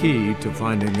 was the key to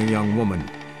finding the young woman.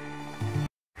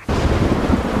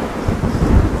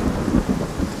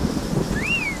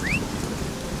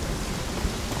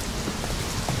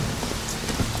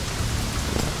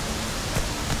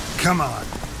 Come on.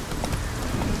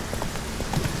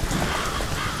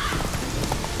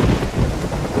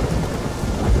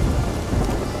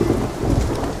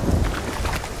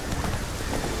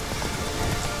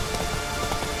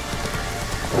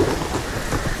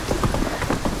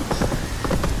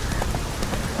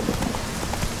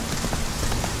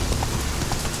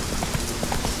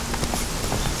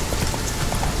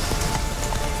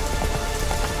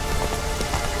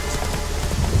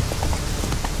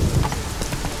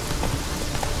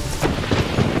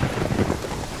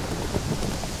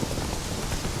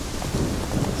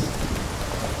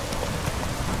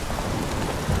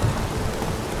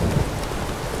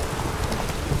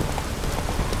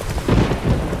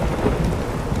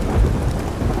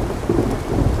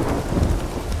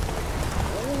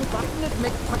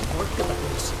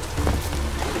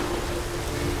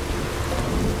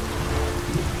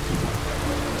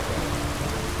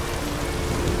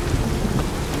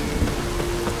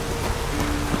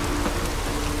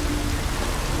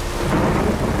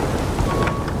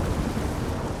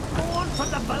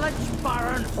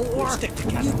 Stick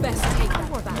together. You best take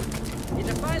that. You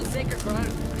defile sacred ground.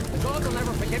 The gods will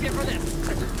never forgive you for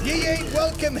this. Ye ain't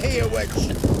welcome here, witch.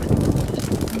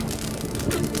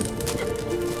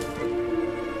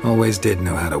 Always did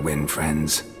know how to win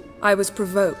friends. I was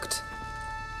provoked.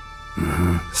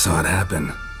 Saw it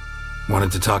happen.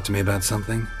 Wanted to talk to me about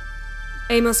something?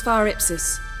 Amos Far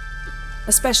Ipsis,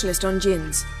 a specialist on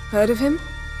djinns. Heard of him?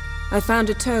 I found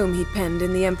a tome he'd penned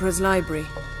in the Emperor's library.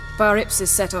 Far Ipsis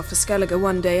set off for Skellige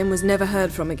one day and was never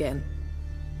heard from again.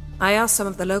 I asked some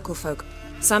of the local folk.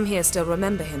 Some here still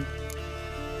remember him.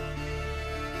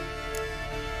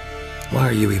 Why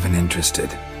are you even interested?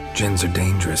 Djinns are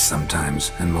dangerous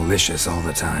sometimes, and malicious all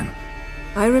the time.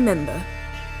 I remember.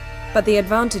 But the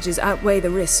advantages outweigh the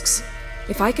risks.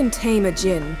 If I can tame a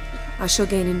djinn, I shall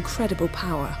gain incredible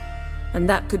power. And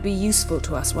that could be useful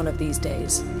to us one of these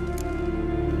days.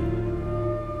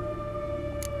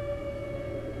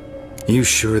 You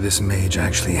sure this mage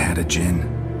actually had a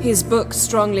djinn? His books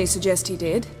strongly suggest he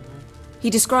did. He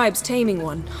describes taming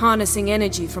one, harnessing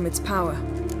energy from its power.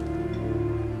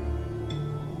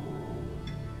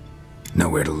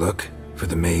 Nowhere to look for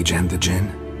the mage and the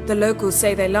djinn? The locals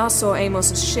say they last saw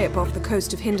Amos's ship off the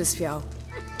coast of Skjall,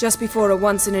 just before a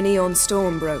once-in-an-eon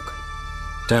storm broke.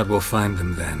 Doubt we'll find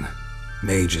them then.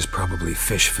 Mage is probably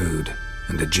fish food,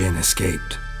 and the djinn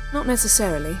escaped. Not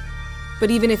necessarily. But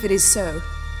even if it is so,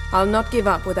 I'll not give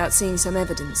up without seeing some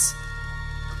evidence.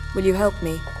 Will you help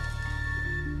me?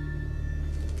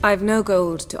 I've no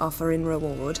gold to offer in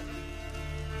reward,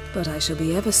 but I shall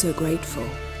be ever so grateful.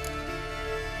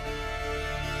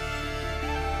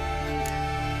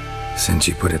 Since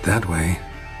you put it that way,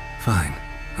 fine.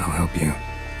 I'll help you.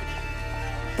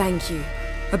 Thank you.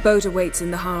 A boat awaits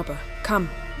in the harbor. Come.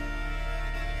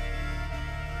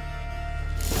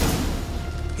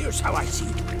 Here's how I see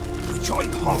it. We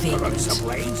join Honker on some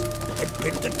lanes and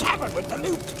bid the tavern with the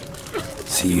loot.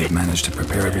 See, you've managed to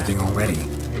prepare everything already.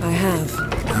 I have.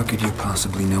 How could you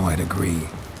possibly know I'd agree?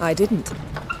 I didn't.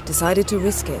 Decided to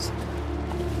risk it.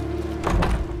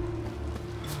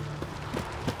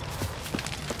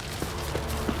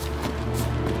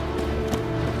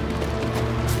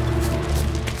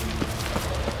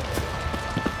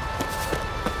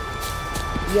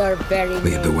 You're very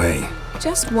Lead the way.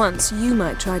 Just once, you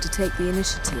might try to take the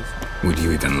initiative. Would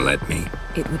you even let me?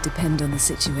 It would depend on the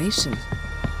situation.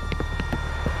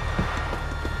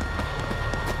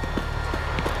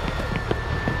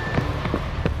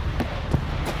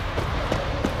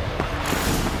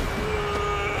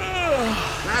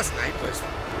 Last night was...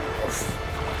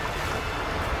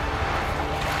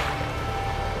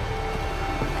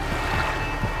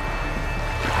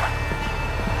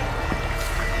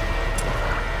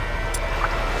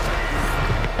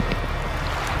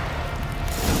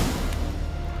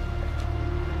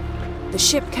 The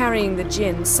ship carrying the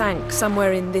djinn sank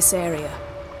somewhere in this area.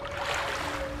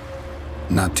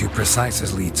 Not too precise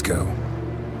as leads go.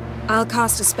 I'll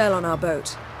cast a spell on our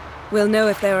boat. We'll know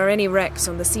if there are any wrecks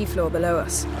on the seafloor below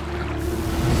us.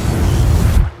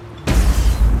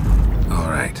 All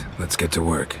right, let's get to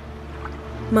work.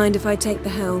 Mind if I take the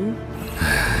helm?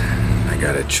 I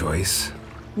got a choice.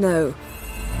 No.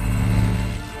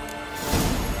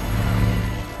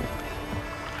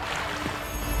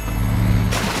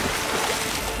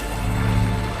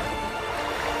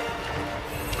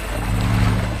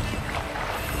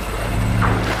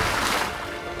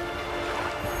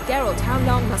 Geralt, how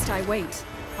long must I wait?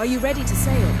 Are you ready to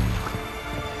sail?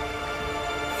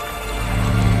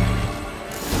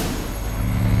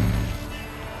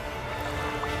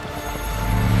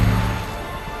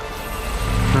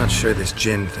 Not sure this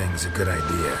gin thing's a good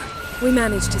idea. We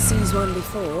managed to seize one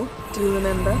before. Do you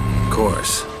remember? Of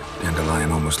course.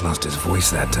 Dandelion almost lost his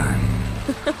voice that time.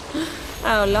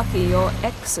 How lucky your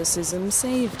exorcism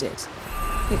saved it.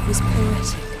 It was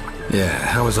poetic. Yeah,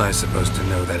 how was I supposed to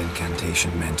know that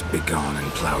incantation meant begone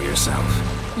and plow yourself?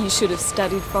 You should have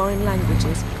studied foreign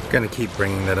languages. Gonna keep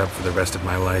bringing that up for the rest of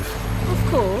my life.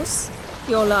 Of course.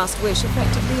 Your last wish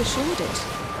effectively assured it.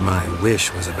 My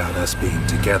wish was about us being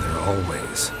together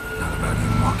always, not about you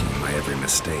mocking my every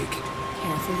mistake.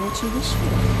 Careful what you wish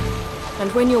for.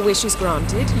 And when your wish is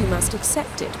granted, you must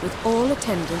accept it with all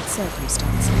attendant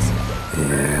circumstances.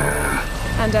 Yeah.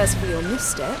 And as for your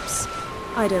missteps,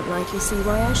 I don't rightly see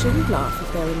why I shouldn't laugh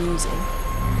if they're amusing.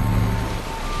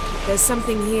 There's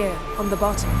something here, on the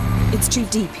bottom. It's too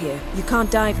deep here. You can't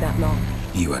dive that long.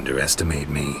 You underestimate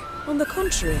me. On the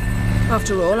contrary.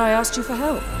 After all, I asked you for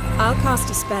help. I'll cast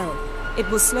a spell. It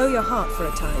will slow your heart for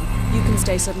a time. You can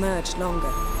stay submerged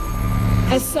longer.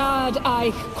 Assad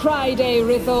Eich Criede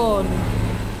Rithorn.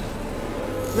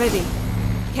 Ready.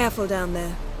 Careful down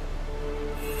there.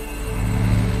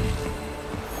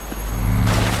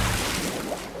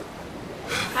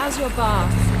 How's your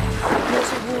bath?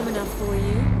 Water warm enough for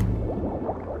you?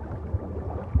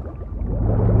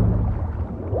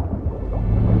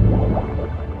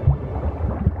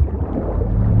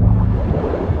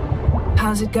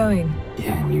 How's it going?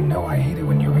 Yeah, and you know I hate it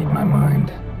when you read my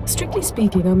mind. Strictly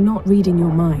speaking, I'm not reading your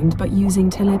mind, but using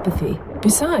telepathy.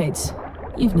 Besides,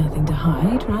 you've nothing to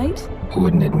hide, right?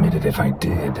 Wouldn't admit it if I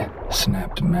did.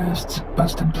 Snapped masts,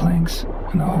 busted planks,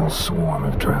 and a whole swarm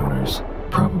of drowners.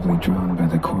 Probably drawn by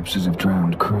the corpses of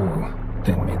drowned crew,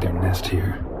 then made their nest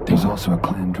here. There's also a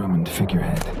Clan Drummond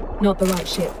figurehead. Not the right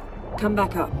ship. Come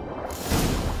back up.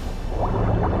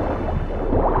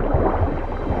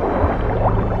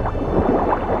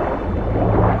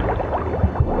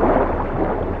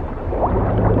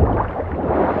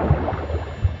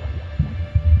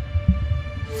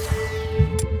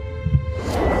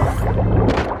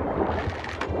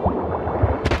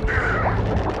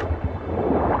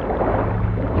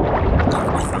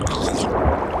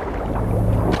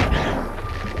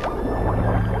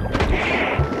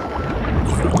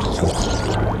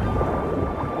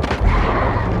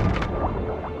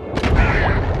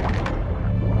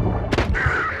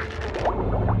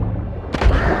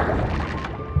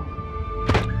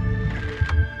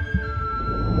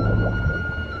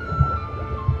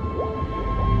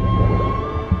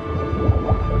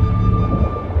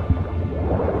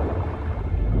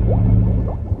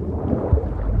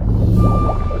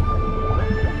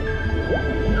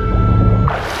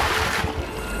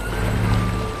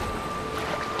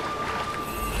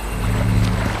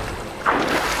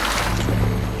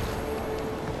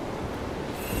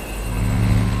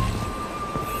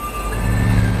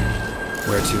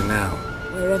 Where to now?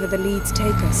 Wherever the leads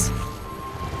take us.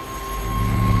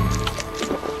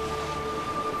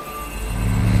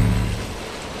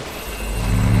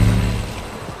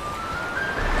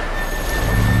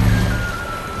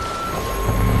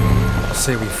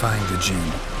 Say we find the gin.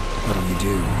 What'll you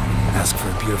do? Ask for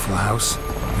a beautiful house?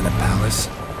 And a palace?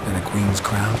 And a queen's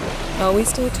crown? Are we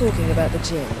still talking about the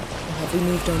gin? Or have we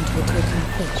moved on to a talking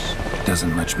fish?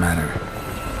 Doesn't much matter.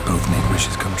 Both make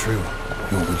wishes come true.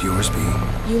 What would yours be?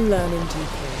 You learn in due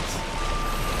course.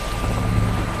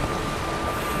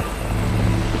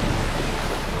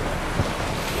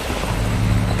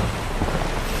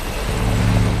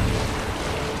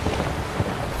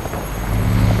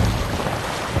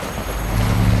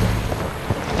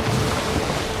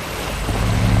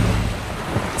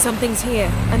 Something's here.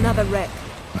 Another wreck.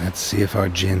 Let's see if our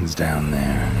gin's down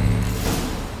there.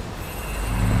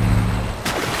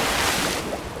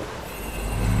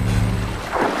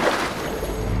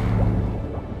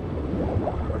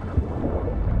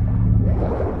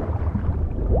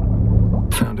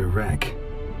 Found a wreck.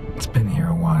 It's been here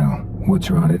a while. Wood's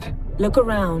rotted. Look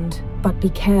around, but be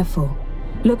careful.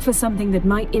 Look for something that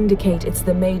might indicate it's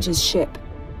the mage's ship.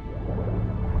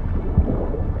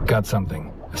 Got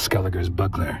something. A Skelliger's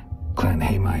buckler. Clan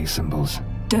Hamai symbols.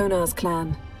 Donar's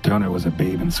clan. Donar was a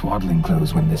babe in swaddling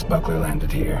clothes when this buckler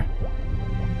landed here.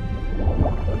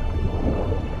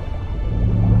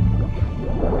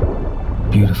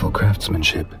 Beautiful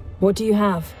craftsmanship. What do you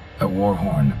have? A war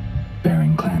horn,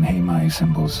 bearing Clan Hamai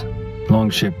symbols.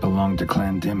 Longship belonged to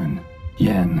Clan Dimon.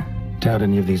 Yen. Doubt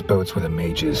any of these boats were the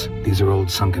mages. These are old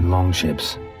sunken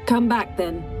longships. Come back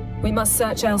then. We must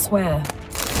search elsewhere.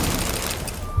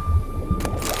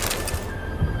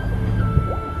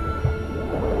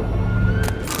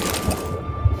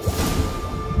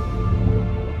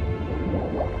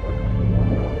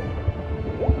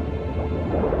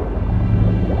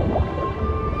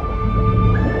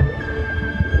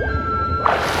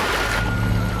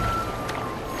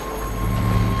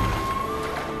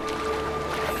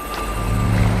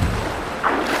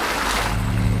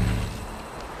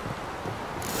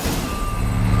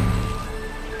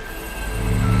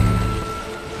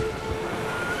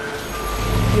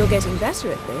 You're getting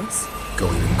better at this.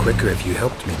 Go even quicker if you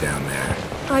helped me down there.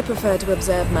 I prefer to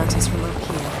observe matters from up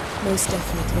here, most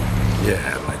definitely.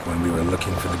 Yeah, like when we were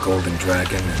looking for the Golden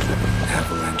Dragon and the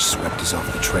avalanche swept us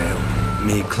off the trail.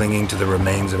 Me clinging to the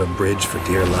remains of a bridge for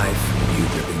dear life. You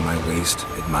gripping my waist,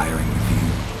 admiring the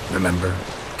view. Remember?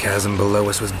 Chasm below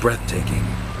us was breathtaking.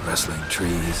 Rustling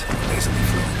trees, lazily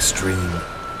flowing stream.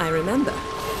 I remember,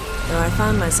 though I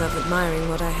found myself admiring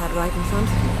what I had right in front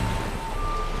of me.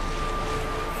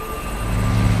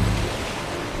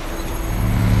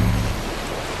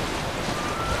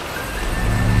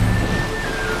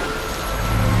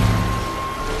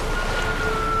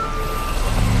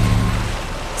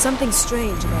 Something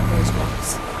strange about those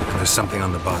rocks. And there's something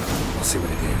on the bottom. We'll see what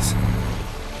it is.